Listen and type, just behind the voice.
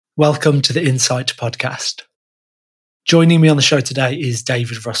Welcome to the Insight podcast. Joining me on the show today is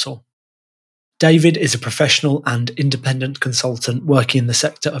David Russell. David is a professional and independent consultant working in the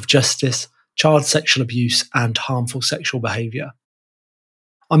sector of justice, child sexual abuse, and harmful sexual behaviour.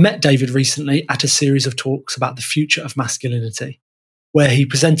 I met David recently at a series of talks about the future of masculinity, where he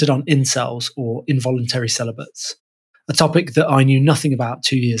presented on incels or involuntary celibates, a topic that I knew nothing about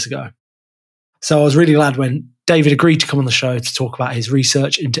 2 years ago. So I was really glad when David agreed to come on the show to talk about his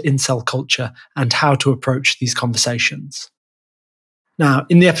research into incel culture and how to approach these conversations. Now,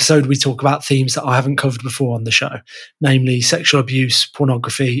 in the episode, we talk about themes that I haven't covered before on the show, namely sexual abuse,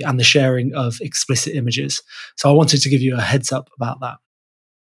 pornography, and the sharing of explicit images. So I wanted to give you a heads up about that.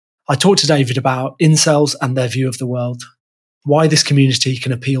 I talked to David about incels and their view of the world, why this community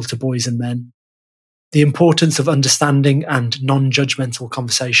can appeal to boys and men, the importance of understanding and non-judgmental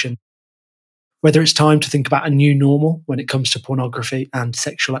conversation, whether it's time to think about a new normal when it comes to pornography and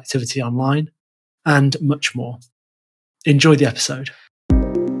sexual activity online, and much more. Enjoy the episode.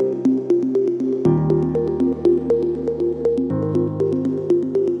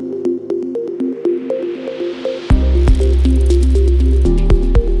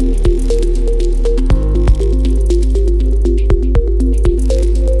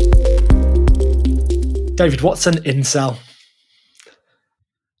 David, what's an incel?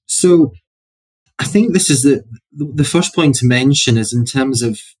 So I think this is the first point to mention is in terms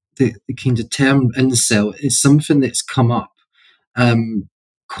of the kind of term incel is something that's come up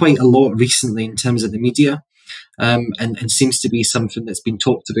quite a lot recently in terms of the media and seems to be something that's been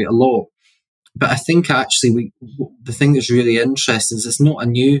talked about a lot. But I think actually the thing that's really interesting is it's not a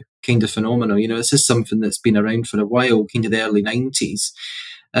new kind of phenomenon. You know, this is something that's been around for a while, kind of the early 90s.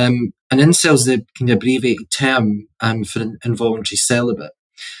 And incel is the kind of abbreviated term for an involuntary celibate.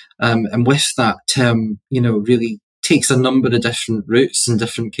 And with that term, you know, really takes a number of different routes and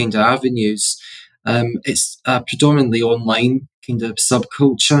different kind of avenues. It's a predominantly online kind of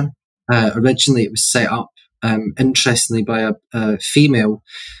subculture. Originally, it was set up, interestingly, by a female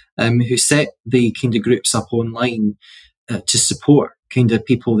who set the kind of groups up online to support kind of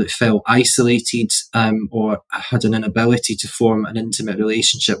people that felt isolated or had an inability to form an intimate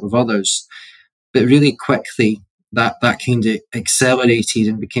relationship with others. But really quickly, that kind of accelerated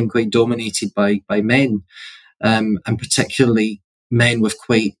and became quite dominated by men, and particularly men with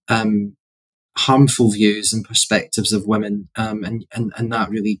quite harmful views and perspectives of women, and that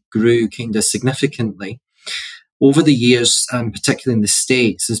really grew kind of significantly. Over the years, particularly in the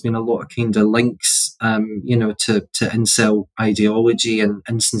States, there's been a lot of kind of links, to incel ideology and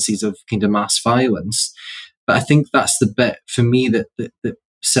instances of kind of mass violence. But I think that's the bit for me that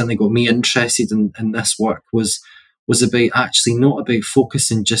certainly got me interested in this work was about actually not about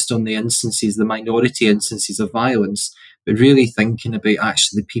focusing just on the instances, the minority instances of violence, but really thinking about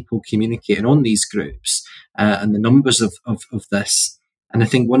actually the people communicating on these groups and the numbers of this. And I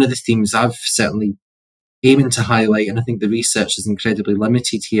think one of the themes I've certainly aiming to highlight, and I think the research is incredibly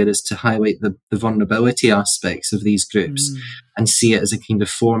limited here, is to highlight the vulnerability aspects of these groups and see it as a kind of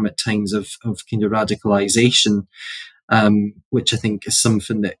form at times of kind of radicalization, which I think is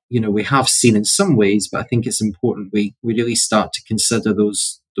something that, you know, we have seen in some ways, but I think it's important we really start to consider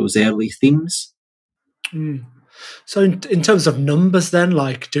those early themes. So in terms of numbers then,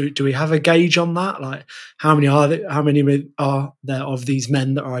 like, do we have a gauge on that? Like, how many are there of these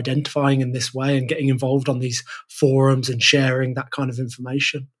men that are identifying in this way and getting involved on these forums and sharing that kind of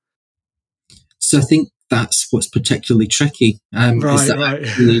information? So I think that's what's particularly tricky. Right.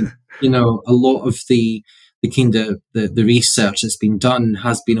 Actually, you know, a lot of the kind of the research that's been done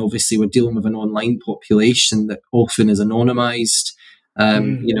has been, obviously, we're dealing with an online population that often is anonymized.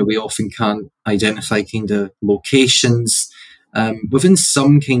 You know, we often can't identify kind of locations. Within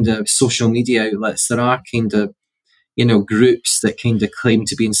some kind of social media outlets, there are kind of, you know, groups that kind of claim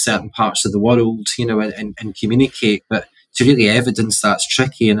to be in certain parts of the world, you know, and communicate. But to really evidence that's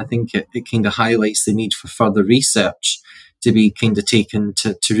tricky. And I think it kind of highlights the need for further research to be kind of taken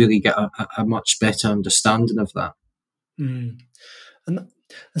to really get a much better understanding of that. And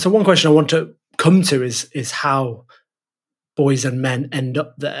so one question I want to come to is how boys and men end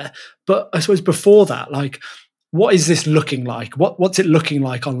up there. But I suppose before that, like, what is this looking like? What's it looking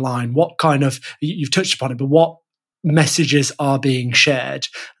like online? What kind of, you've touched upon it, but what messages are being shared?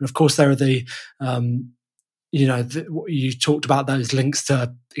 And of course, there are the, you talked about those links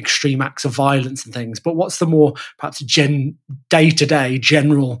to extreme acts of violence and things, but what's the more perhaps day-to-day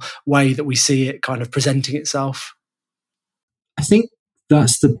general way that we see it kind of presenting itself? I think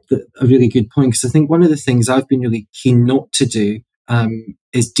that's a really good point, because I think one of the things I've been really keen not to do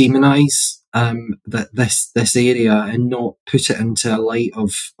is demonize that this area and not put it into a light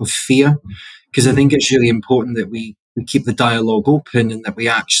of fear, because I think it's really important that we keep the dialogue open and that we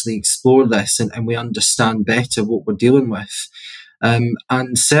actually explore this and we understand better what we're dealing with.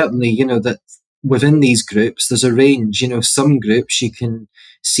 And certainly, that within these groups, there's a range. Some groups you can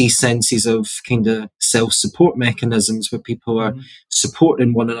see senses of kind of self-support mechanisms where people are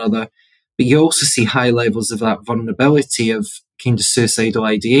supporting one another, but you also see high levels of that vulnerability of kind of suicidal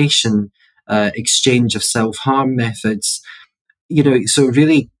ideation, exchange of self-harm methods, so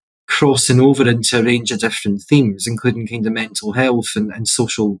really crossing over into a range of different themes, including kind of mental health and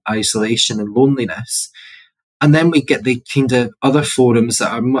social isolation and loneliness. And then we get the kind of other forums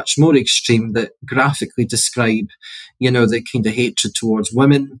that are much more extreme that graphically describe, the kind of hatred towards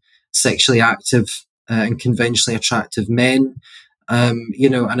women, sexually active and conventionally attractive men,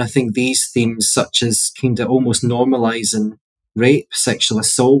 and I think these themes such as kind of almost normalizing rape, sexual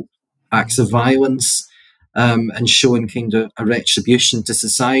assault, acts of violence, and showing kind of a retribution to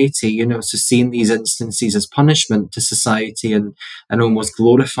society, so seeing these instances as punishment to society and almost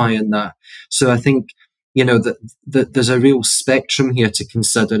glorifying that. So I think, that there's a real spectrum here to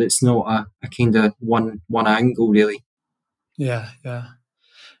consider. It's not a kind of one angle, really. Yeah, yeah.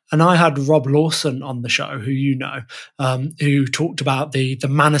 And I had Rob Lawson on the show, who who talked about the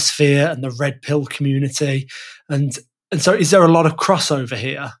manosphere and the red pill community. And so is there a lot of crossover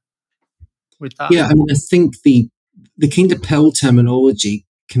here with that? Yeah, I mean, I think the kind of pill terminology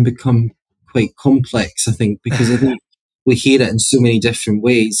can become quite complex, I think, because I think we hear it in so many different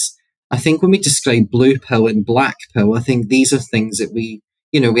ways. I think when we describe blue pill and black pill, I think these are things that we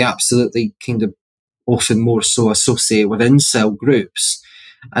absolutely kind of often more so associate with incel groups.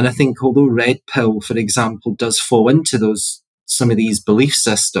 And I think although red pill, for example, does fall into some of these belief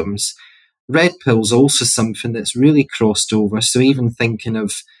systems, red pill's also something that's really crossed over. So even thinking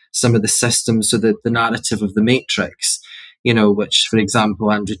of some of the systems, so the narrative of the Matrix, which, for example,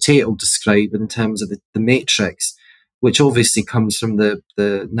 Andrew Tate will describe in terms of the Matrix, which obviously comes from the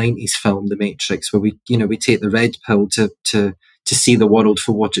 90s film, The Matrix, where we take the red pill to see the world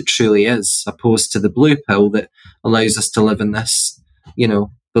for what it truly is, opposed to the blue pill that allows us to live in this,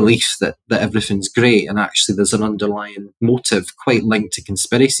 belief that everything's great, and actually there's an underlying motive quite linked to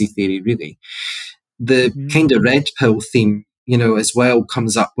conspiracy theory, really. The kind of red pill theme, as well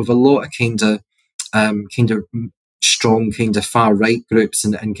comes up with a lot of kind of strong kind of far right groups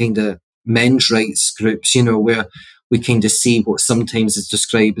and kind of men's rights groups, where we kind of see what sometimes is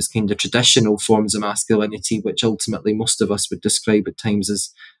described as kind of traditional forms of masculinity, which ultimately most of us would describe at times as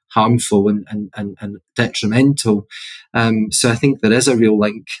harmful and detrimental. So I think there is a real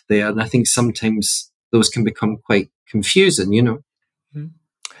link there, and I think sometimes those can become quite confusing,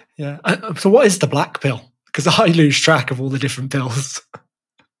 Yeah. So what is the black pill? Because I lose track of all the different pills.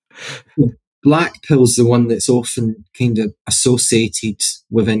 Black pill's the one that's often kind of associated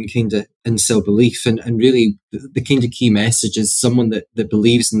within kind of incel belief, and really the kind of key message is someone that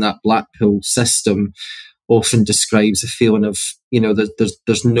believes in that black pill system often describes a feeling of,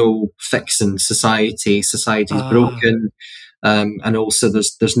 there's no fixing society. Society's broken, and also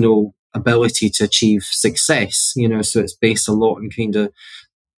there's no ability to achieve success. So it's based a lot on kind of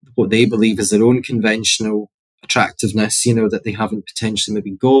what they believe is their own conventional attractiveness, that they haven't potentially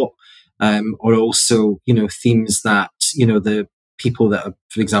maybe got, or also themes that the people that are,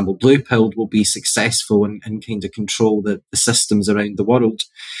 for example, blue pilled will be successful and kind of control the systems around the world.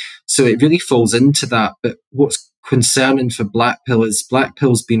 So it really falls into that. But what's concerning for black pill is black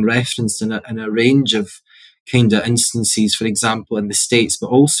pill's been referenced in a range of kind of instances, for example, in the States, but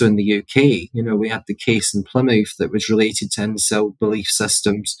also in the UK. We had the case in Plymouth that was related to incel belief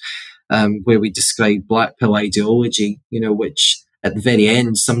systems, where we described black pill ideology, which at the very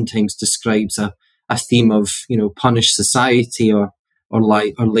end sometimes describes a theme of, punish society or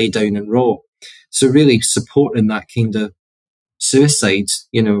lay down and rot. So really supporting that kind of suicide,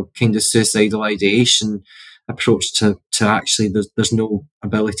 kind of suicidal ideation approach to actually there's no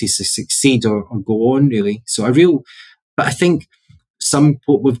ability to succeed or go on, really. So but I think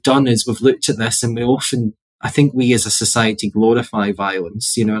what we've done is we've looked at this and I think we as a society glorify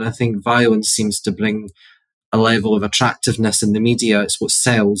violence, and I think violence seems to bring a level of attractiveness in the media. It's what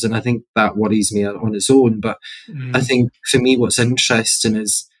sells, and I think that worries me on its own. But I think for me what's interesting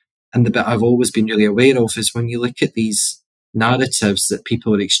is, and the bit I've always been really aware of, is when you look at these narratives that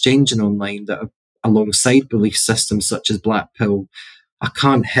people are exchanging online that are alongside belief systems such as black pill, I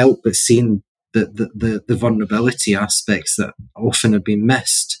can't help but seeing the vulnerability aspects that often have been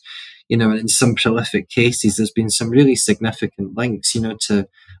missed. And in some prolific cases, there's been some really significant links, to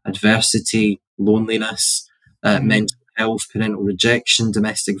adversity, loneliness, mental health, parental rejection,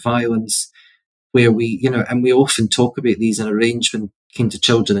 domestic violence. where we, and we often talk about these in arrangement kind of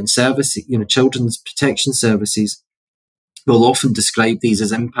children and services, children's protection services will often describe these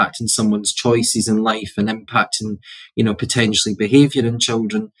as impacting someone's choices in life and impacting, potentially behaviour in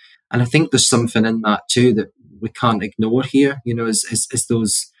children. And I think there's something in that too that we can't ignore here, as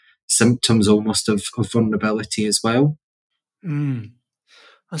those symptoms almost of vulnerability as well. Mm.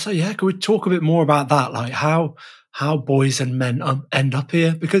 And so, yeah, could we talk a bit more about that, like how boys and men end up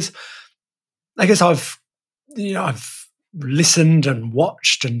here? Because I guess I've listened and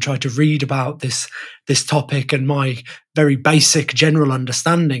watched and tried to read about this topic, and my very basic general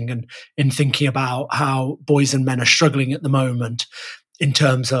understanding, and in thinking about how boys and men are struggling at the moment in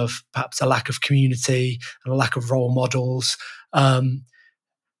terms of perhaps a lack of community and a lack of role models. And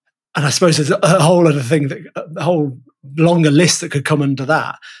I suppose there's a whole other thing, a whole longer list that could come under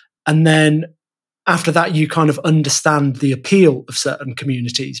that. And then after that, you kind of understand the appeal of certain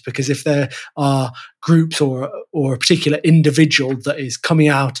communities, because if there are groups or a particular individual that is coming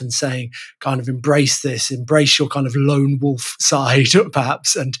out and saying, kind of embrace your kind of lone wolf side,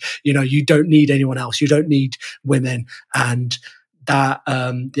 perhaps, and you don't need anyone else, you don't need women, and that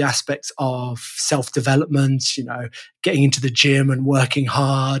the aspects of self-development, getting into the gym and working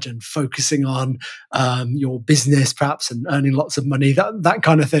hard and focusing on your business perhaps and earning lots of money, that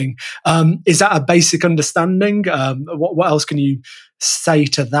kind of thing. Is that a basic understanding? What else can you say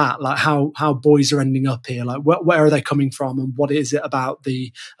to that? Like how boys are ending up here? Like where are they coming from, and what is it about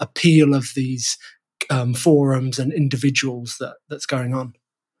the appeal of these forums and individuals that's going on?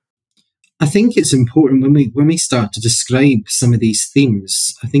 I think it's important when we start to describe some of these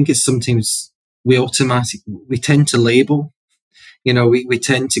themes. I think it's sometimes we tend to label. We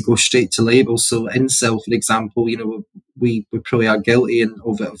tend to go straight to labels. So incel, for example, we probably are guilty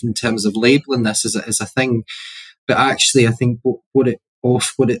of it in terms of labeling this as a thing. But actually, I think the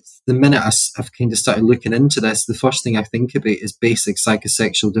minute I've kind of started looking into this, the first thing I think about is basic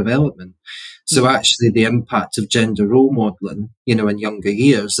psychosexual development. So actually, the impact of gender role modeling, in younger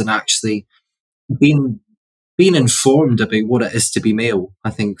years, and actually being informed about what it is to be male,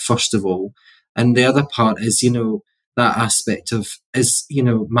 I think, first of all. And the other part is, that aspect of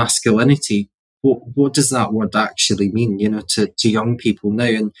masculinity. What does that word actually mean, to young people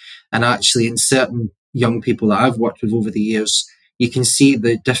now? And actually in certain young people that I've worked with over the years, you can see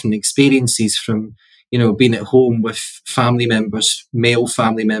the different experiences from, being at home with family members, male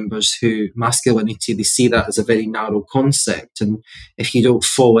family members who masculinity, they see that as a very narrow concept. And if you don't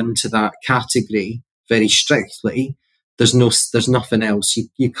fall into that category very strictly, there's nothing else.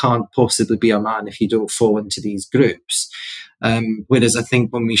 You can't possibly be a man if you don't fall into these groups. Whereas I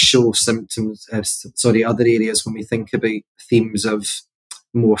think when we show symptoms, other areas, when we think about themes of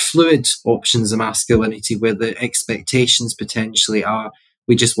more fluid options of masculinity, where the expectations potentially are,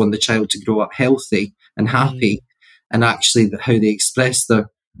 we just want the child to grow up healthy and happy, and actually how they express their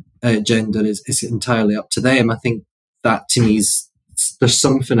gender is entirely up to them. I think that to me there's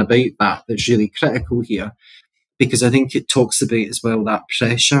something about that that's really critical here, because I think it talks about as well that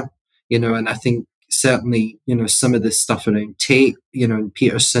pressure, and I think certainly, some of the stuff around Tate, and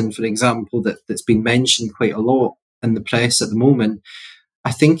Peterson, for example, that's been mentioned quite a lot in the press at the moment.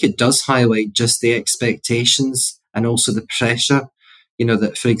 I think it does highlight just the expectations and also the pressure,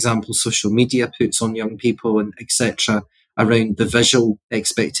 that, for example, social media puts on young people and etc. around the visual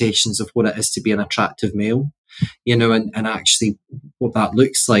expectations of what it is to be an attractive male, and actually what that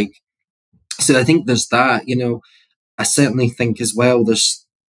looks like. So I think there's that, I certainly think as well there's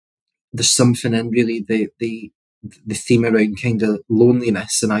something in really the theme around kind of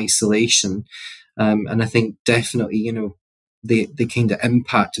loneliness and isolation. And I think definitely, the kind of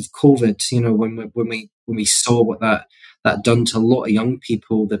impact of COVID, when we saw what that done to a lot of young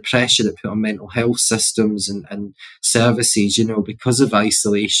people, the pressure it put on mental health systems and services, because of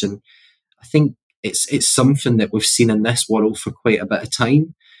isolation. I think it's something that we've seen in this world for quite a bit of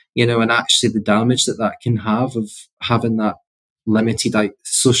time, and actually the damage that can have of having that limited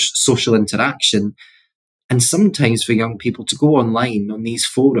social interaction. And sometimes for young people to go online on these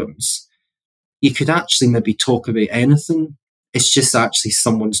forums, you could actually maybe talk about anything. It's just actually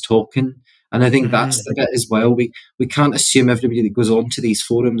someone's talking. And I think that's the bit as well. We can't assume everybody that goes onto these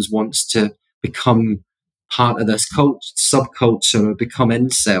forums wants to become part of this subculture or become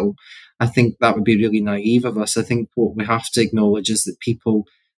incel. I think that would be really naive of us. I think what we have to acknowledge is that people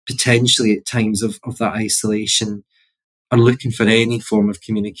potentially at times of that isolation are looking for any form of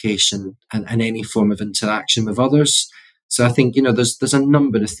communication and any form of interaction with others. So I think, there's a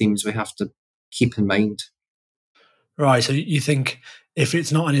number of themes we have to keep in mind. Right. So you think if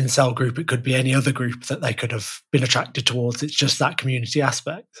it's not an incel group, it could be any other group that they could have been attracted towards. It's just that community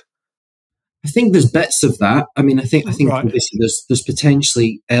aspect. I think there's bits of that. I mean, I think Right. obviously there's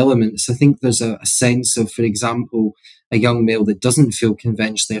potentially elements. I think there's a sense of, for example, a young male that doesn't feel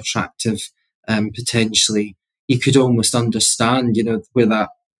conventionally attractive. Potentially, you could almost understand, where that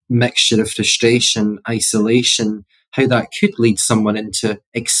mixture of frustration, isolation, how that could lead someone into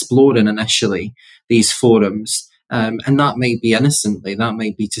exploring initially these forums. And that might be innocently, that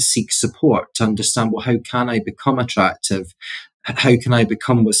might be to seek support, to understand, well, how can I become attractive? How can I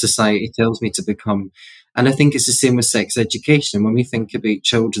become what society tells me to become? And I think it's the same with sex education. When we think about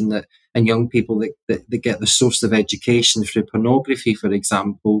children and young people that get the source of education through pornography, for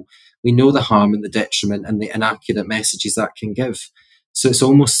example, we know the harm and the detriment and the inaccurate messages that can give. So it's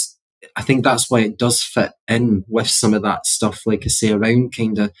almost, I think that's why it does fit in with some of that stuff, like I say, around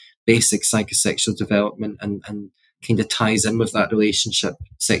kind of basic psychosexual development and kind of ties in with that relationship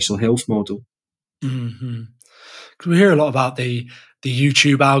sexual health model. Mm-hmm. We hear a lot about the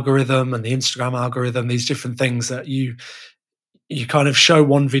YouTube algorithm and the Instagram algorithm, these different things that you kind of show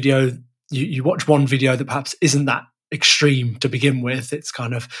one video, you watch one video that perhaps isn't that extreme to begin with. It's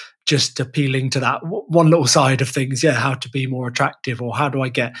kind of just appealing to that one little side of things. Yeah, how to be more attractive, or how do I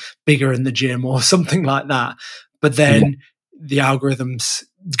get bigger in the gym, or something like that. But Yeah. then the algorithms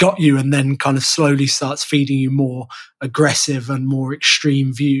got you, and then kind of slowly starts feeding you more aggressive and more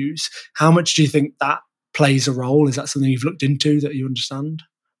extreme views. How much do you think that plays a role? Is that something you've looked into, that you understand?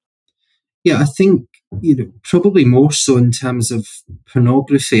 Yeah, I think, probably more so in terms of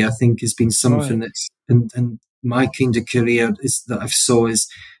pornography, I think has been something Right. that's in my kind of career is that I've saw is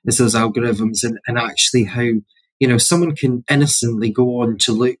those algorithms and actually how, someone can innocently go on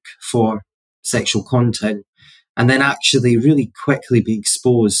to look for sexual content and then actually really quickly be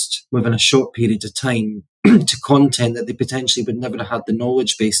exposed within a short period of time to content that they potentially would never have had the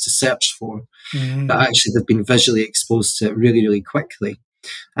knowledge base to search for, but Mm. actually they've been visually exposed to it really, really quickly.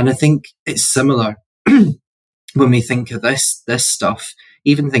 And I think it's similar when we think of this stuff.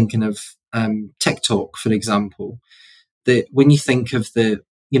 Even thinking of TikTok, for example, that when you think of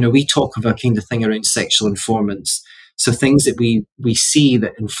we talk of a kind of thing around sexual informants. So things that we see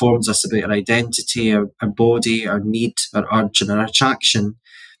that informs us about our identity, our body, our need, our urge, and our attraction.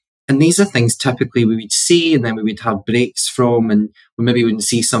 And these are things typically we would see, and then we would have breaks from, and we maybe wouldn't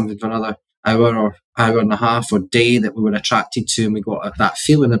see something for another hour or hour and a half or day that we were attracted to, and we got that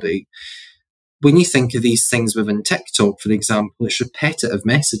feeling about. When you think of these things within TikTok, for example, it's repetitive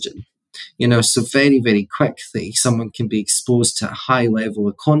messaging. So very, very quickly, someone can be exposed to a high level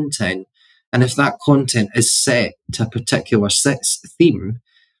of content. And if that content is set to a particular theme,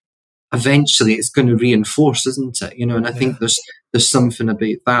 eventually it's going to reinforce, isn't it? And I Yeah. think there's something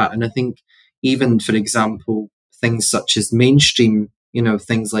about that. And I think even, for example, things such as mainstream,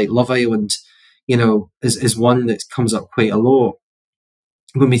 things like Love Island, is one that comes up quite a lot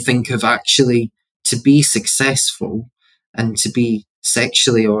when we think of actually to be successful and to be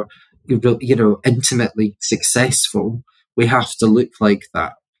sexually or intimately successful, we have to look like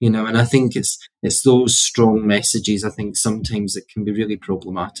that. And I think it's those strong messages, I think sometimes it can be really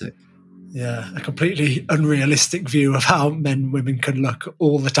problematic. Yeah, a completely unrealistic view of how men and women can look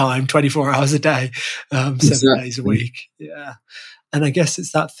all the time, 24 hours a day, 7 days a Exactly. week. Yeah. And I guess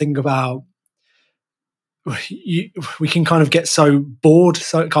it's that thing about we can kind of get so bored,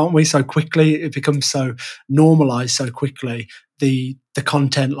 so can't we, so quickly. It becomes so normalized so quickly. The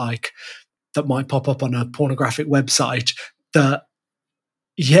content like that might pop up on a pornographic website, that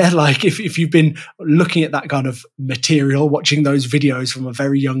yeah, like if you've been looking at that kind of material, watching those videos from a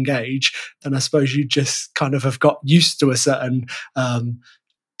very young age, then I suppose you just kind of have got used to a certain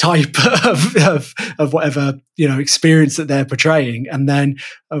type of whatever experience that they're portraying, and then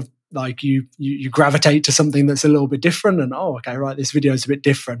of like you gravitate to something that's a little bit different, and oh, okay, right, this video is a bit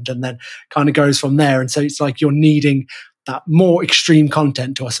different, and then kind of goes from there. And so it's like you're needing that more extreme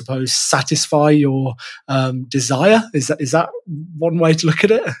content to, I suppose, satisfy your desire. Is that one way to look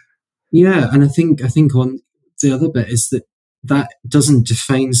at it? Yeah, and I think on the other bit is that doesn't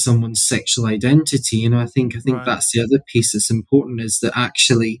define someone's sexual identity. I think Right. that's the other piece that's important, is that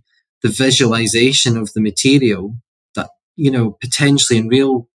actually the visualization of the material that potentially in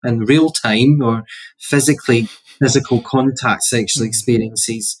real time or physical contact sexual Mm.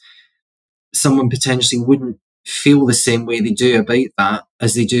 experiences, someone potentially wouldn't feel the same way they do about that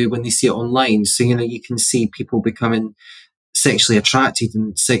as they do when they see it online. So you can see people becoming sexually attracted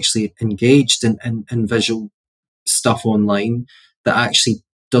and sexually engaged in visual stuff online that actually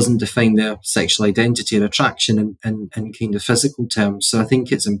doesn't define their sexual identity or attraction in kind of physical terms. So I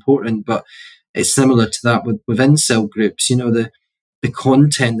think it's important, but it's similar to that with incel groups. The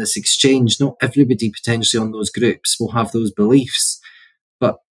content that's exchanged, not everybody potentially on those groups will have those beliefs,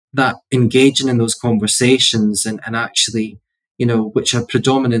 but that engaging in those conversations and actually, which are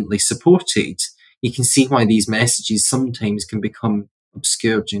predominantly supported, you can see why these messages sometimes can become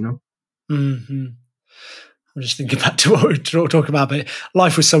obscured. Mm-hmm. I'm just thinking back to what we were talking about, but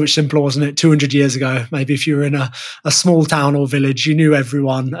life was so much simpler, wasn't it? 200 years ago, maybe if you were in a small town or village, you knew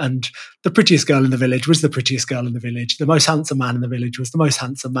everyone, and the prettiest girl in the village was the prettiest girl in the village. The most handsome man in the village was the most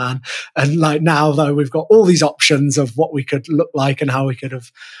handsome man. And like now, though, we've got all these options of what we could look like and how we could have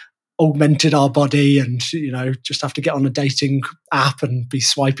augmented our body, and just have to get on a dating app and be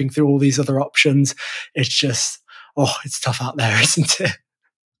swiping through all these other options. It's just, it's tough out there, isn't it?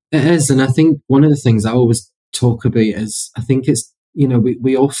 It is, and I think one of the things I always talk about is I think it's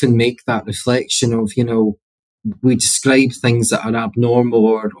we often make that reflection of we describe things that are abnormal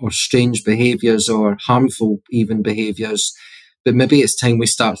or strange behaviours or harmful even behaviours, but maybe it's time we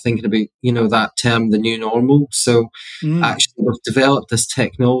start thinking about that term, the new normal. So actually we've developed this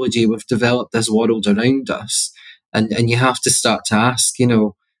technology, we've developed this world around us, and you have to start to ask,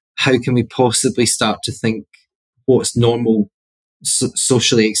 how can we possibly start to think what's normal,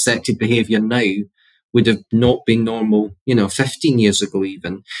 socially accepted behaviour now would have not been normal, 15 years ago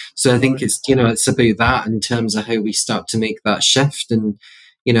even. So I think it's about that in terms of how we start to make that shift, and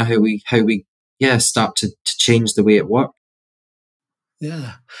how we start to change the way it works.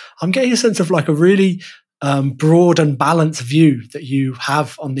 Yeah, I'm getting a sense of like a really broad and balanced view that you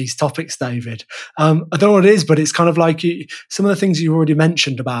have on these topics, David. I don't know what it is, but it's kind of like some of the things you already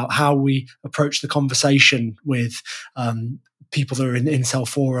mentioned about how we approach the conversation with people that are in incel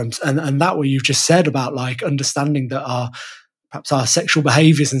forums, and that what you've just said about like understanding that perhaps our sexual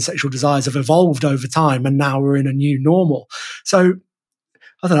behaviors and sexual desires have evolved over time, and now we're in a new normal. So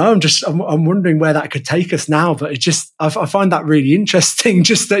I don't know. I'm wondering where that could take us now, but I find that really interesting.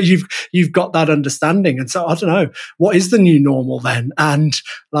 Just that you've got that understanding, and so I don't know what is the new normal then, and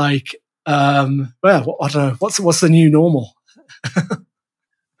like, I don't know what's the new normal.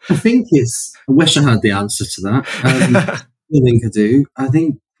 I think I wish I had the answer to that. I think I do. I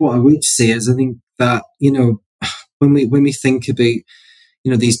think what I would say is I think that when we think about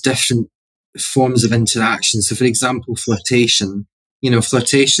these different forms of interaction. So, for example, flirtation.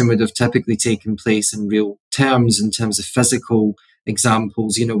 Flirtation would have typically taken place in real terms, in terms of physical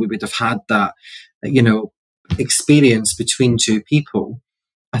examples. We would have had that, experience between two people.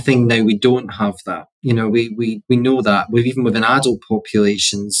 I think now we don't have that. We know that even within adult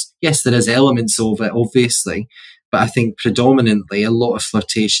populations, yes, there is elements of it, obviously, but I think predominantly a lot of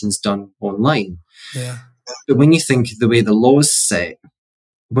flirtation's done online. Yeah. But when you think of the way the law is set,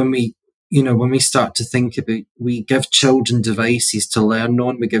 when we start to think about, we give children devices to learn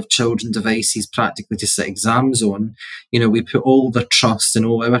on, we give children devices practically to sit exams on, we put all their trust and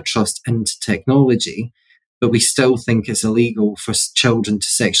all our trust into technology, but we still think it's illegal for children to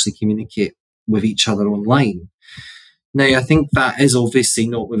sexually communicate with each other online. Now, I think that is obviously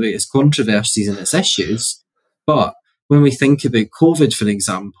not without its controversies and its issues, but when we think about COVID, for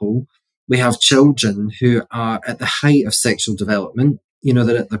example, we have children who are at the height of sexual development,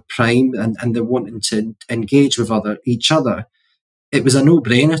 they're at their prime and they're wanting to engage with each other. It was a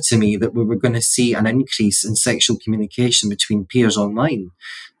no-brainer to me that we were going to see an increase in sexual communication between peers online,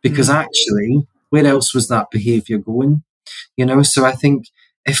 because actually, where else was that behaviour going? So I think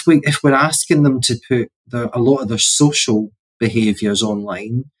if we're asking them to put a lot of their social behaviours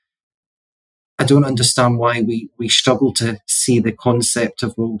online, I don't understand why we struggle to see the concept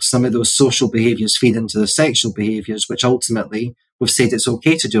of, well, some of those social behaviours feed into the sexual behaviours, which ultimately we've said it's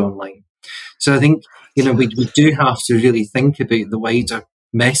okay to do online. So I think, we do have to really think about the wider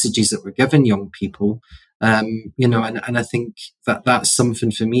messages that we're giving young people, and I think that's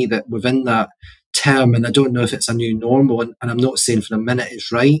something for me that within that term, and I don't know if it's a new normal, and I'm not saying for a minute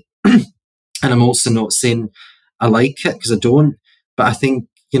it's right, and I'm also not saying I like it, because I don't, but I think,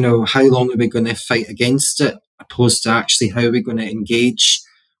 how long are we going to fight against it, opposed to actually how are we going to engage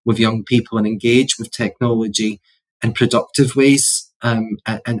with young people and engage with technology in productive ways, and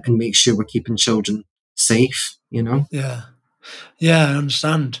make sure we're keeping children safe, Yeah. Yeah, I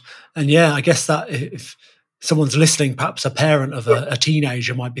understand. And yeah, I guess that if someone's listening, perhaps a parent of a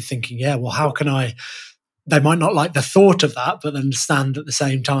teenager might be thinking, yeah, well, how can they might not like the thought of that, but understand at the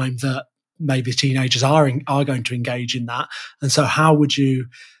same time that maybe teenagers are going to engage in that. And so how would you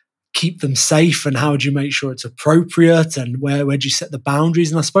keep them safe, and how would you make sure it's appropriate, and where do you set the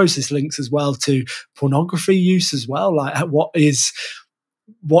boundaries? And I suppose this links as well to pornography use as well, like what is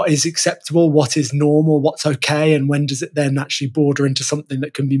acceptable, what is normal, what's okay, and when does it then actually border into something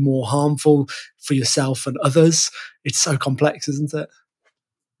that can be more harmful for yourself and others? It's so complex, isn't it?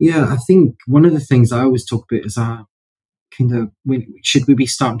 Yeah, I think one of the things I always talk about is should we be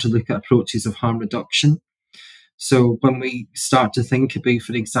starting to look at approaches of harm reduction? So when we start to think about,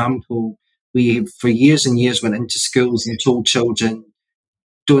 for example, we for years and years went into schools and told children,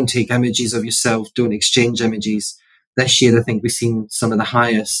 don't take images of yourself, don't exchange images. This year, I think we've seen some of the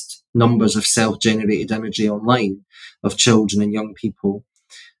highest numbers of self-generated imagery online of children and young people.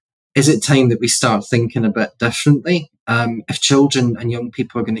 Is it time that we start thinking a bit differently? If children and young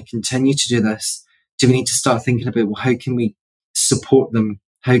people are going to continue to do this, do we need to start thinking about, well, how can we support them?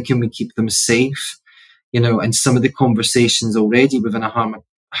 How can we keep them safe? And some of the conversations already within a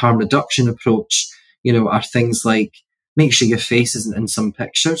harm reduction approach, are things like, make sure your face isn't in some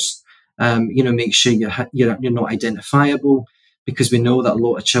pictures. Make sure you're not identifiable, because we know that a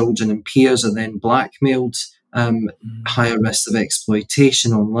lot of children and peers are then blackmailed, higher risks of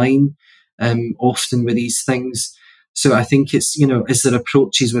exploitation online, often with these things. So I think it's, is there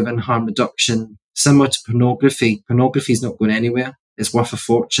approaches within harm reduction similar to pornography? Pornography is not going anywhere. It's worth a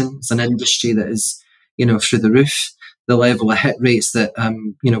fortune. It's an industry that is, through the roof. The level of hit rates that,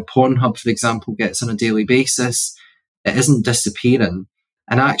 Pornhub, for example, gets on a daily basis, it isn't disappearing.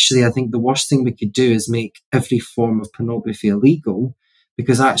 And actually, I think the worst thing we could do is make every form of pornography illegal,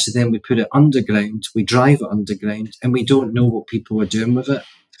 because actually then we put it underground, we drive it underground, and we don't know what people are doing with it.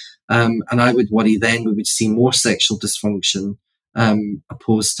 And I would worry then we would see more sexual dysfunction,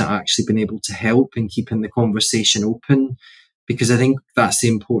 opposed to actually being able to help and keeping the conversation open. Because I think that's the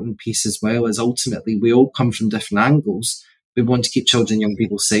important piece as well, is ultimately we all come from different angles. We want to keep children and young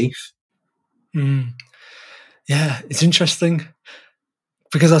people safe. Yeah, it's interesting,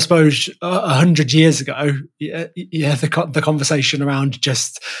 because I suppose 100 years ago, the conversation around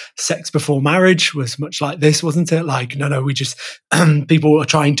just sex before marriage was much like this, wasn't it? Like, no, we just, people were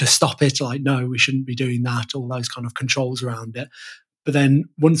trying to stop it. Like, no, we shouldn't be doing that. All those kind of controls around it. But then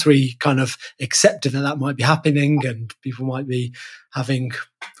once we kind of accepted that might be happening, and people might be having,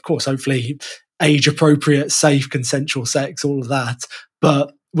 of course, hopefully age appropriate, safe, consensual sex, all of that.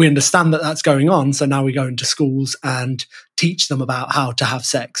 But we understand that that's going on. So now we go into schools and teach them about how to have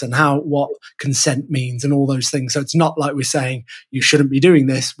sex and what consent means and all those things. So it's not like we're saying you shouldn't be doing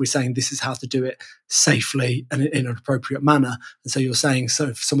this. We're saying this is how to do it safely and in an appropriate manner. And so you're saying, so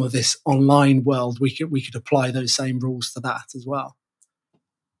for some of this online world, we could apply those same rules to that as well.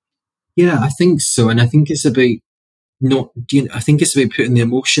 Yeah, I think so. And I think it's about I think it's about putting the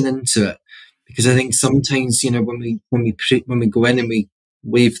emotion into it, because I think sometimes, when we go in and we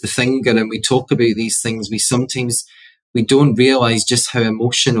wave the finger and we talk about these things, we don't realize just how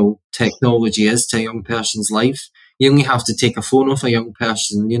emotional technology is to a young person's life. You only have to take a phone off a young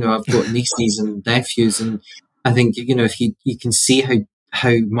person. I've got nieces and nephews, and I think, if you can see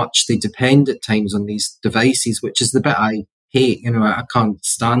how much they depend at times on these devices, which is the bit I hate. I can't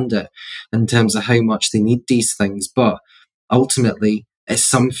stand it in terms of how much they need these things. But ultimately, it's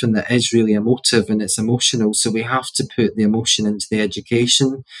something that is really emotive and it's emotional. So we have to put the emotion into the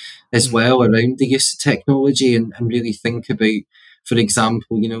education as well around the use of technology, and really think about, for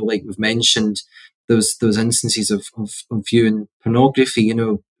example, like we've mentioned, those instances of viewing pornography.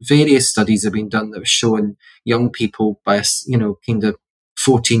 Various studies have been done that have shown young people by, kind of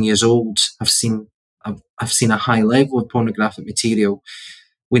 14 years old have seen a high level of pornographic material.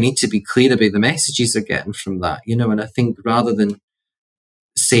 We need to be clear about the messages they're getting from that, and I think rather than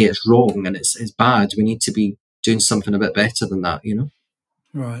say it's wrong and it's bad, we need to be doing something a bit better than that,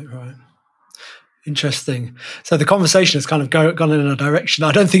 Right. Interesting. So the conversation has kind of gone in a direction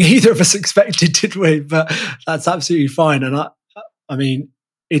I don't think either of us expected, did we? But that's absolutely fine. And I mean,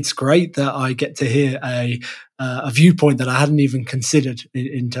 it's great that I get to hear a viewpoint that I hadn't even considered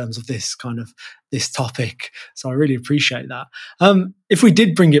in terms of this topic. So I really appreciate that. If we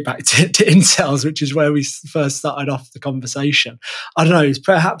did bring it back to incels, which is where we first started off the conversation, I don't know, is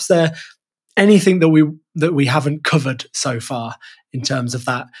perhaps there anything that we haven't covered so far in terms of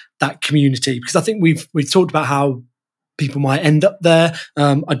that community? Because I think we've talked about how people might end up there.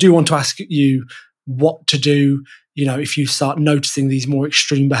 I do want to ask you what to do, if you start noticing these more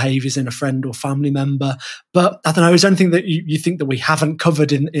extreme behaviors in a friend or family member. But I don't know, is there anything that you think that we haven't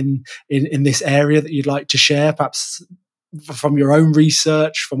covered in this area that you'd like to share, perhaps from your own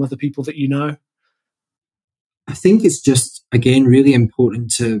research, from other people that you know? I think it's just, again, really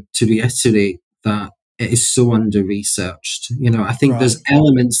important to reiterate that it is so under-researched. I think there's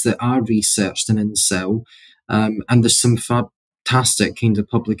elements that are researched in Incel, and there's some fantastic kind of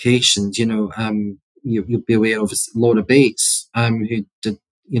publications. You'll be aware of Laura Bates, who did,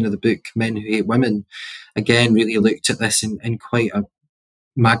 the book Men Who Hate Women, again, really looked at this in quite a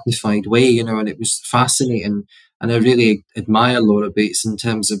magnified way, and it was fascinating. And I really admire Laura Bates in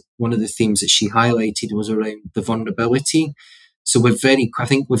terms of one of the themes that she highlighted was around the vulnerability. So I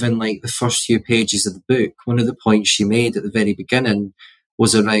think within like the first few pages of the book, one of the points she made at the very beginning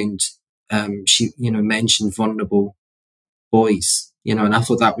was around, she, mentioned vulnerable boys, and I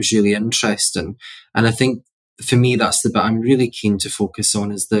thought that was really interesting. And I think for me, that's the bit I'm really keen to focus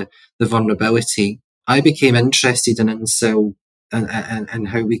on is the vulnerability. I became interested in incel and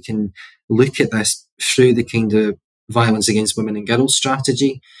how we can look at this through the kind of violence against women and girls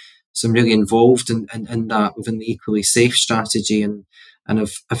strategy. So I'm really involved in that within the Equally Safe strategy, and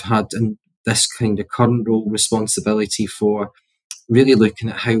I've had in this kind of current role responsibility for really looking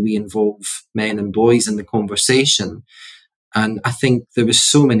at how we involve men and boys in the conversation. And I think there was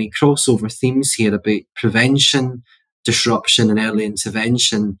so many crossover themes here about prevention, disruption, and early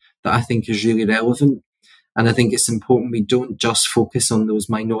intervention that I think is really relevant. And I think it's important we don't just focus on those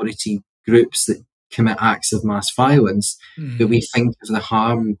minority groups that commit acts of mass violence, but we think of the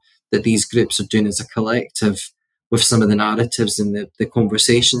harm that these groups are doing as a collective with some of the narratives and the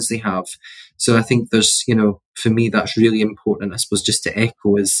conversations they have. So I think there's, for me, that's really important. I suppose just to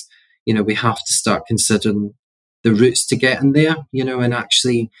echo is, we have to start considering the routes to getting there, and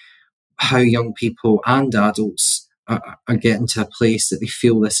actually how young people and adults are getting to a place that they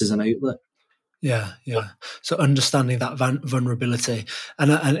feel this is an outlet. Yeah. So understanding that vulnerability,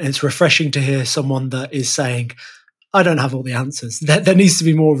 and it's refreshing to hear someone that is saying, I don't have all the answers. There needs to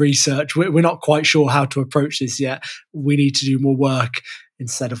be more research. We're not quite sure how to approach this yet. We need to do more work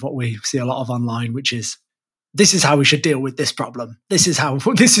instead of what we see a lot of online, which is, this is how we should deal with this problem. This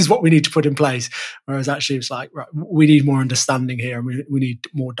is what we need to put in place. Whereas actually it's like, right, we need more understanding here, and we need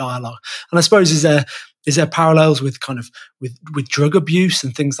more dialogue. And I suppose is there parallels with kind of with drug abuse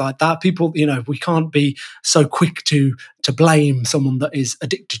and things like that? People, we can't be so quick to blame someone that is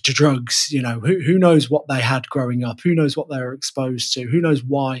addicted to drugs. Who knows what they had growing up? Who knows what they were exposed to? Who knows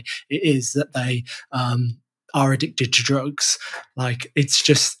why it is that they are addicted to drugs? Like,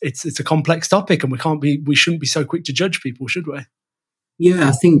 it's a complex topic, and we shouldn't be so quick to judge people, should we? Yeah,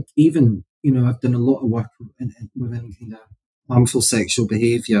 I think even, I've done a lot of work within kind of harmful sexual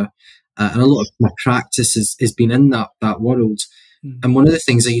behaviour, and a lot of my practice has been in that world. And one of the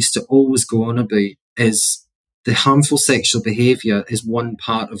things I used to always go on about is the harmful sexual behaviour is one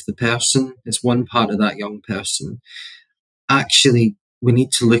part of the person, it's one part of that young person. Actually, we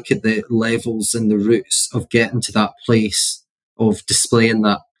need to look at the levels and the routes of getting to that place of displaying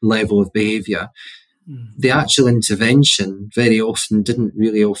that level of behaviour. The actual intervention very often didn't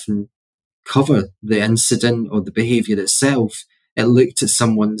really often cover the incident or the behaviour itself. It looked at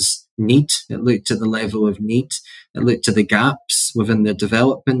someone's need, it looked at the level of need, it looked at the gaps within their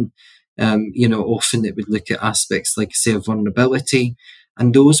development. Often it would look at aspects like, say, of vulnerability.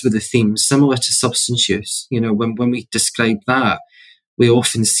 And those were the themes similar to substance use. When we describe that, we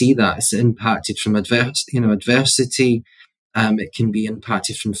often see that it's impacted from adversity. It can be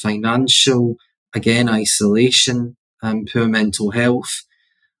impacted from financial, again, isolation, poor mental health.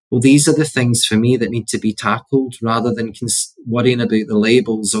 Well, these are the things for me that need to be tackled rather than worrying about the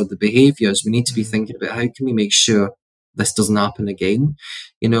labels or the behaviours. We need to be thinking about how can we make sure this doesn't happen again,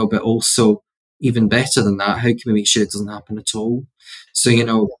 but also even better than that, how can we make sure it doesn't happen at all? So,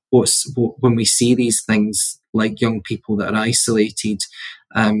 when we see these things like young people that are isolated,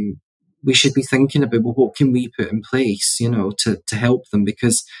 we should be thinking about, well, what can we put in place, to help them?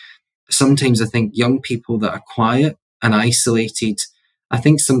 Because sometimes I think young people that are quiet and isolated, I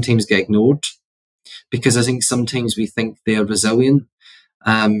think sometimes get ignored, because I think sometimes we think they are resilient.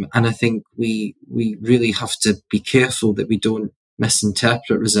 And I think we really have to be careful that we don't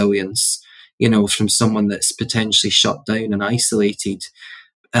misinterpret resilience, from someone that's potentially shut down and isolated.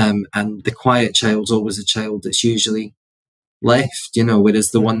 And the quiet child's always a child that's usually left,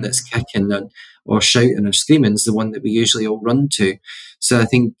 whereas the one that's kicking or shouting or screaming is the one that we usually all run to. So I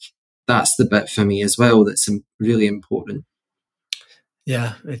think that's the bit for me as well that's really important.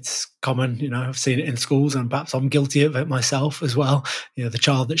 Yeah, it's common. I've seen it in schools, and perhaps I'm guilty of it myself as well. The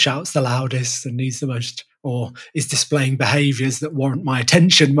child that shouts the loudest and needs the most, or is displaying behaviours that warrant my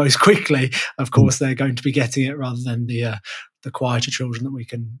attention most quickly, of course, they're going to be getting it, rather than the quieter children that we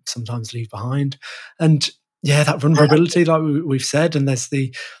can sometimes leave behind. And yeah, that vulnerability, like we've said, and there's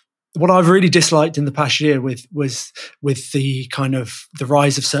what I've really disliked in the past year was the kind of the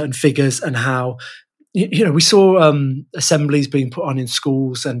rise of certain figures, and how we saw assemblies being put on in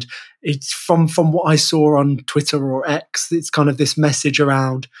schools, and it's from what I saw on Twitter or X, it's kind of this message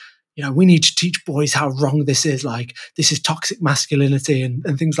around, we need to teach boys how wrong this is. Like, this is toxic masculinity and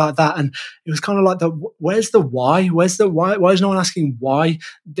things like that. And it was kind of like, where's the why? Where's the why? Why is no one asking why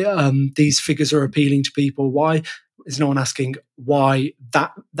these figures are appealing to people? Why is no one asking why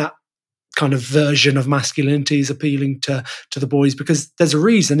that kind of version of masculinity is appealing to the boys? Because there's a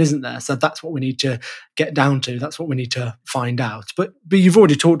reason, isn't there? So that's what we need to get down to. That's what we need to find out. But you've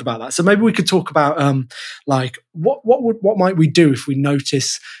already talked about that. So maybe we could talk about like what might we do if we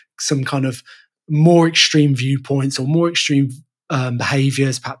notice some kind of more extreme viewpoints or more extreme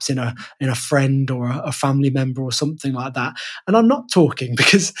behaviors, perhaps in a friend or a family member or something like that. And I'm not talking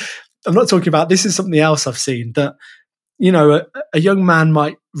about, this is something else I've seen, that a young man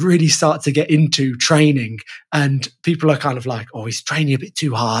might really start to get into training, and people are kind of like, oh, he's training a bit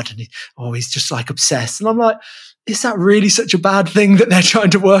too hard, and he's just like obsessed. And I'm like, is that really such a bad thing that they're trying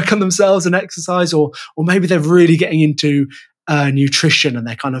to work on themselves and exercise? Or maybe they're really getting into nutrition, and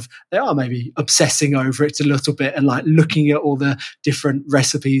they are maybe obsessing over it a little bit, and like looking at all the different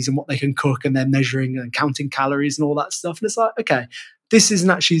recipes and what they can cook, and they're measuring and counting calories and all that stuff. And it's like, okay, this isn't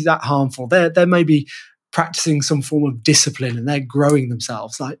actually that harmful. They're maybe practicing some form of discipline, and they're growing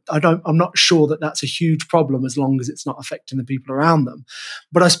themselves. Like, I'm not sure that that's a huge problem as long as it's not affecting the people around them.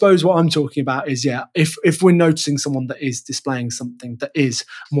 But I suppose what I'm talking about is, if we're noticing someone that is displaying something that is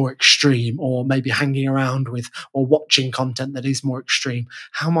more extreme, or maybe hanging around with or watching content that is more extreme,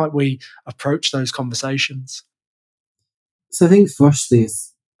 how might we approach those conversations? So I think firstly,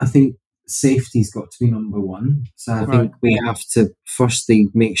 I think safety's got to be number one. So I think we have to firstly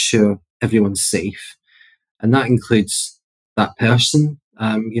make sure everyone's safe. And that includes that person,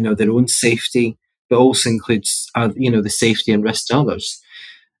 their own safety, but also includes, the safety and risk to others.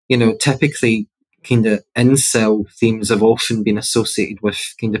 Typically, kind of incel themes have often been associated with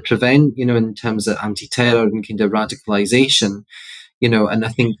kind of prevent, in terms of anti-terror and kind of radicalization, and I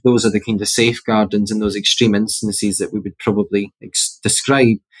think those are the kind of safeguardings in those extreme instances that we would probably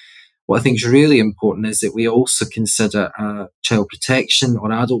describe. What I think is really important is that we also consider a child protection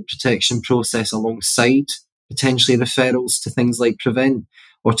or adult protection process alongside potentially referrals to things like prevent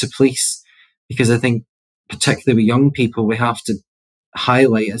or to police, because I think particularly with young people, we have to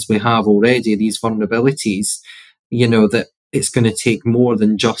highlight, as we have already, these vulnerabilities, that it's going to take more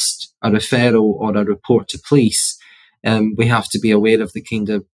than just a referral or a report to police. We have to be aware of the kind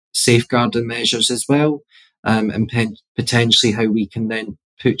of safeguarding measures as well, and potentially how we can then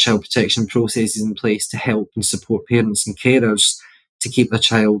put child protection processes in place to help and support parents and carers to keep the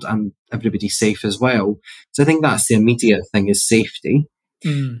child and everybody safe as well. So I think that's the immediate thing, is safety.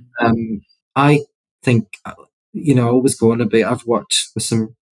 I think, I always go on about, I've worked with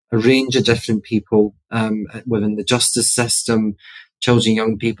a range of different people within the justice system, children,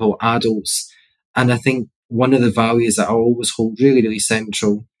 young people, adults. And I think one of the values that I always hold really, really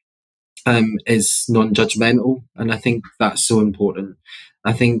central is non-judgmental. And I think that's so important.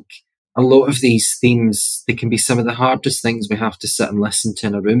 I think a lot of these themes, they can be some of the hardest things we have to sit and listen to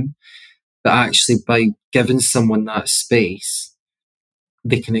in a room. But actually, by giving someone that space,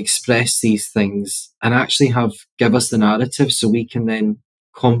 they can express these things and actually give us the narrative, so we can then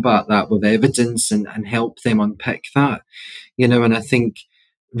combat that with evidence and help them unpick that. And I think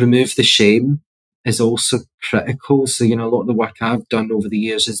remove the shame is also critical. So, a lot of the work I've done over the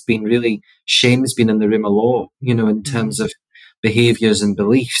years has been really, shame's been in the room a lot, in terms of behaviours and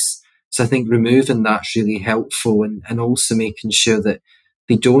beliefs. So I think removing that's really helpful, and also making sure that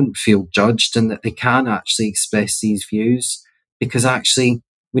they don't feel judged and that they can actually express these views, because actually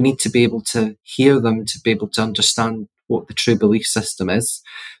we need to be able to hear them to be able to understand what the true belief system is.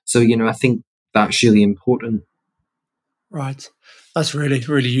 So, I think that's really important. Right. That's really,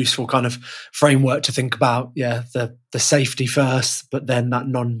 really useful kind of framework to think about. Yeah, the safety first, but then that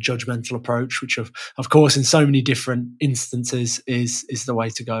non-judgmental approach, which of course in so many different instances is the way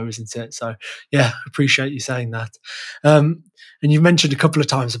to go, isn't it? So yeah, appreciate you saying that. And you've mentioned a couple of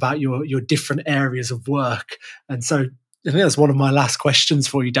times about your different areas of work, and so I think that's one of my last questions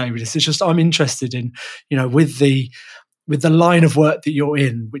for you, David. It's just, I'm interested in, with the line of work that you're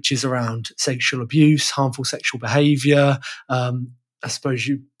in, which is around sexual abuse, harmful sexual behavior. I suppose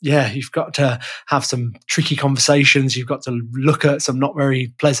you've got to have some tricky conversations. You've got to look at some not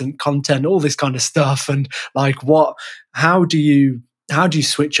very pleasant content, all this kind of stuff. And like, how do you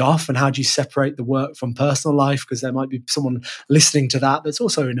switch off, and how do you separate the work from personal life? Because there might be someone listening to that's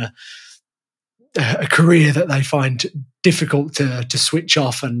also in a career that they find difficult to switch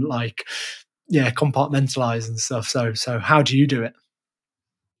off and compartmentalize and stuff. So how do you do it?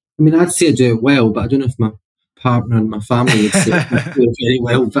 I mean, I'd say I do it well, but I don't know if my partner and my family would say I don't do it very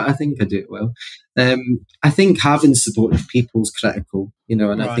well, but I think I do it well. I think having supportive people is critical, and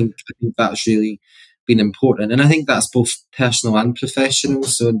Right. I think that's really been important. And I think that's both personal and professional.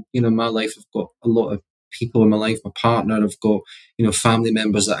 So, in my life, I've got a lot of people in my life, my partner, I've got, family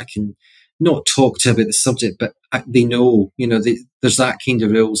members that I can not talk to about the subject, but they know, there's that kind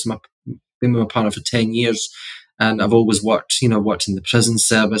of rules. I've been with my partner for 10 years. And I've always worked, worked in the prison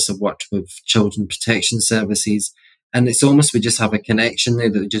service. I've worked with children protection services. And it's almost we just have a connection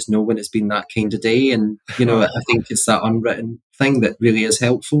there that we just know when it's been that kind of day. And, Right. I think it's that unwritten thing that really is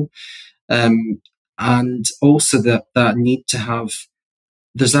helpful. And also that need to have,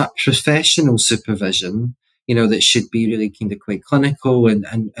 there's that professional supervision, that should be really kind of quite clinical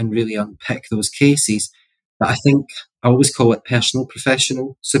and really unpick those cases. But I think I always call it personal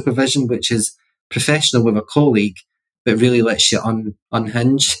professional supervision, which is professional with a colleague, but really lets you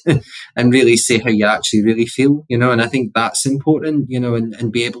unhinge and really say how you actually really feel, and I think that's important,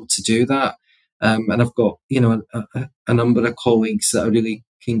 and be able to do that. And I've got, a number of colleagues that I really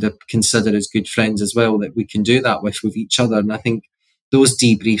kind of consider as good friends as well, that we can do that with each other. And I think those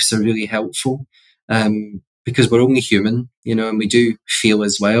debriefs are really helpful, because we're only human, and we do feel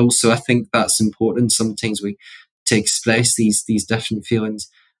as well. So I think that's important. Sometimes to express these different feelings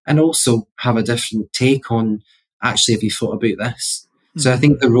and also have a different take on, actually, have you thought about this? So I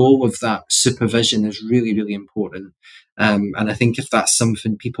think the role of that supervision is really, really important. And I think if that's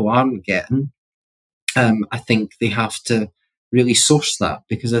something people aren't getting, I think they have to really source that,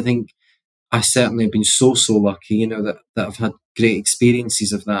 because I think I certainly have been so lucky, that I've had great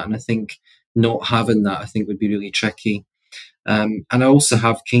experiences of that. And I think not having that, I think, would be really tricky. And I also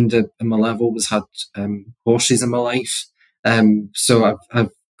have kind of, in my life, I've always had horses in my life. So I've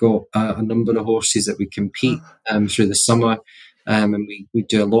got a number of horses that we compete through the summer. And we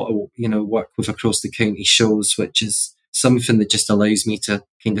do a lot of, work with across the county shows, which is something that just allows me to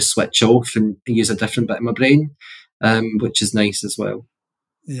kind of switch off and use a different bit of my brain, which is nice as well.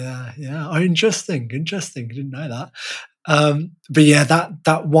 Yeah. Oh, interesting. I didn't know that. But yeah,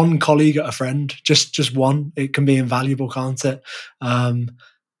 that one colleague at a friend, just one, it can be invaluable, can't it?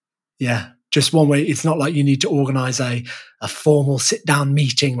 Yeah, just one way. It's not like you need to organize a formal sit down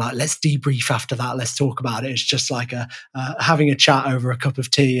meeting, like let's debrief after that, let's talk about it. It's just like having a chat over a cup of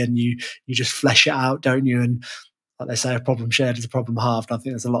tea, and you just flesh it out, don't you? And like they say, a problem shared is a problem halved. I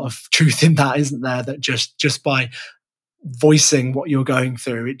think there's a lot of truth in that, isn't there? That just by voicing what you're going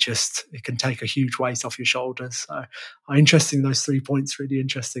through, it can take a huge weight off your shoulders. So interesting, those 3 points, really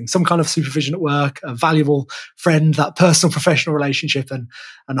interesting. Some kind of supervision at work, a valuable friend, that personal professional relationship, and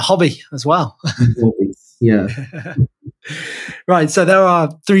a hobby as well. Yeah. Right, so there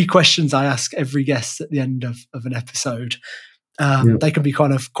are 3 questions I ask every guest at the end of an episode. They can be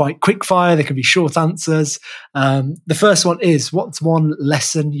kind of quite quick fire, they can be short answers. The first one is, what's one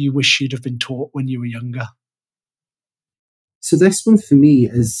lesson you wish you'd have been taught when you were younger? So this one for me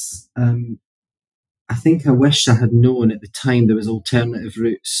is, I think I wish I had known at the time there was alternative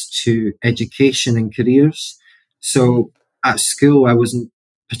routes to education and careers. So at school, I wasn't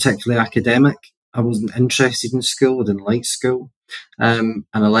particularly academic. I wasn't interested in school. I didn't like school. And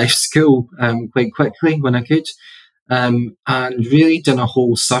I left school quite quickly when I could. And really done a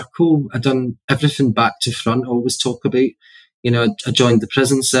whole circle. I done everything back to front. I always talk about, I joined the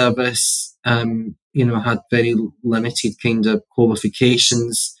prison service. I had very limited kind of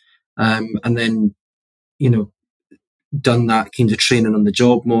qualifications, and then, done that kind of training on the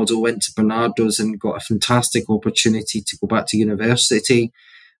job model. Went to Bernardo's and got a fantastic opportunity to go back to university,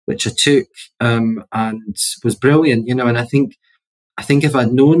 which I took, and was brilliant. And I think if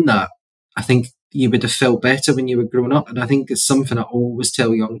I'd known that, I think you would have felt better when you were growing up. And I think it's something I always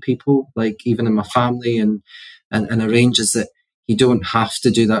tell young people, like even in my family and arranges, that you don't have to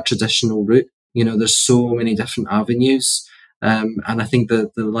do that traditional route. There's so many different avenues. And I think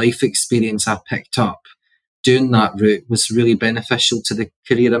the life experience I picked up doing that route was really beneficial to the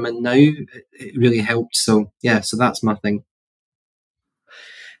career I'm in now. It really helped. So that's my thing.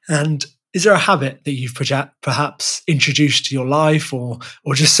 And is there a habit that you've perhaps introduced to your life, or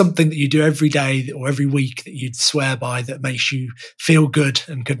just something that you do every day or every week that you'd swear by, that makes you feel good,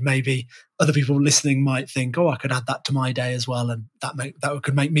 and could maybe other people listening might think, oh, I could add that to my day as well, and that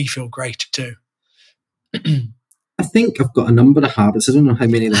could make me feel great too? I think I've got a number of habits. I don't know how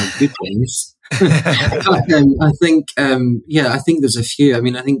many of them are good ones. But, I think there's a few. I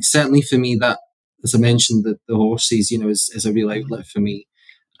mean, I think certainly for me, that, as I mentioned, the horses, is a real outlet for me.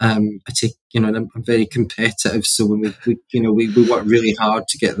 I take, and I'm very competitive. So when we work really hard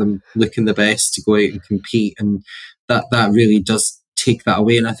to get them looking the best to go out and compete, and that really does take that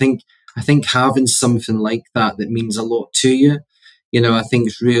away. And I think I think having something like that means a lot to you, I think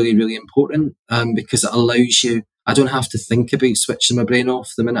is really, really important, because it allows you. I don't have to think about switching my brain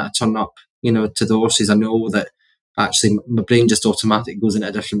off the minute I turn up, to the horses. I know that actually my brain just automatically goes in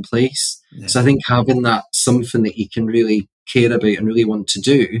a different place. Yeah. So I think having that something that you can really care about and really want to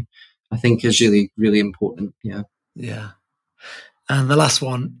do, I think is really, really important. Yeah. Yeah. And the last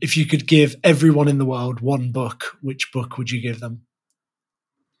one, if you could give everyone in the world one book, which book would you give them?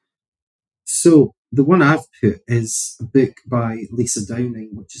 So the one I've put is a book by Lisa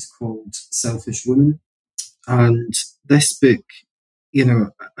Downing, which is called Selfish Woman. And this book,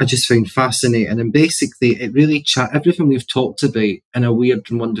 I just found fascinating. And basically, it really everything we've talked about in a weird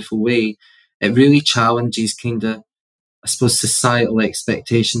and wonderful way. It really challenges kind of, I suppose, societal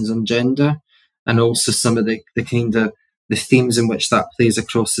expectations on gender, and also some of the kind of the themes in which that plays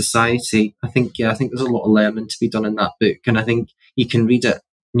across society. I think there's a lot of learning to be done in that book, and I think you can read it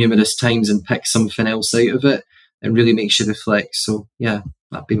numerous times and pick something else out of it. It really makes you reflect. So yeah,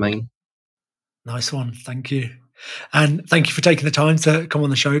 that'd be mine. Nice one. Thank you. And thank you for taking the time to come on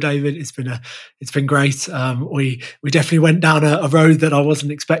the show, David. It's been great. We definitely went down a road that I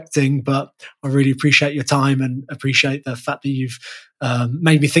wasn't expecting, but I really appreciate your time and appreciate the fact that you've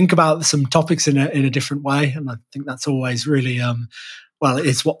made me think about some topics in a different way. And I think that's always really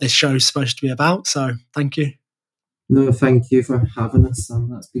it's what this show is supposed to be about. So thank you. No, thank you for having us, Sam.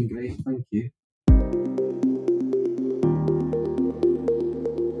 That's been great. Thank you.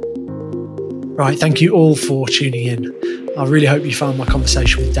 Right, thank you all for tuning in. I really hope you found my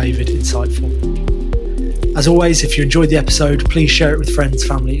conversation with David insightful. As always, if you enjoyed the episode, please share it with friends,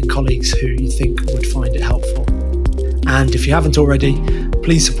 family and colleagues who you think would find it helpful. And if you haven't already,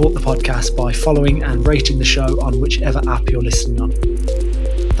 please support the podcast by following and rating the show on whichever app you're listening on.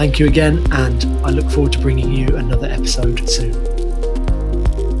 Thank you again, and I look forward to bringing you another episode soon.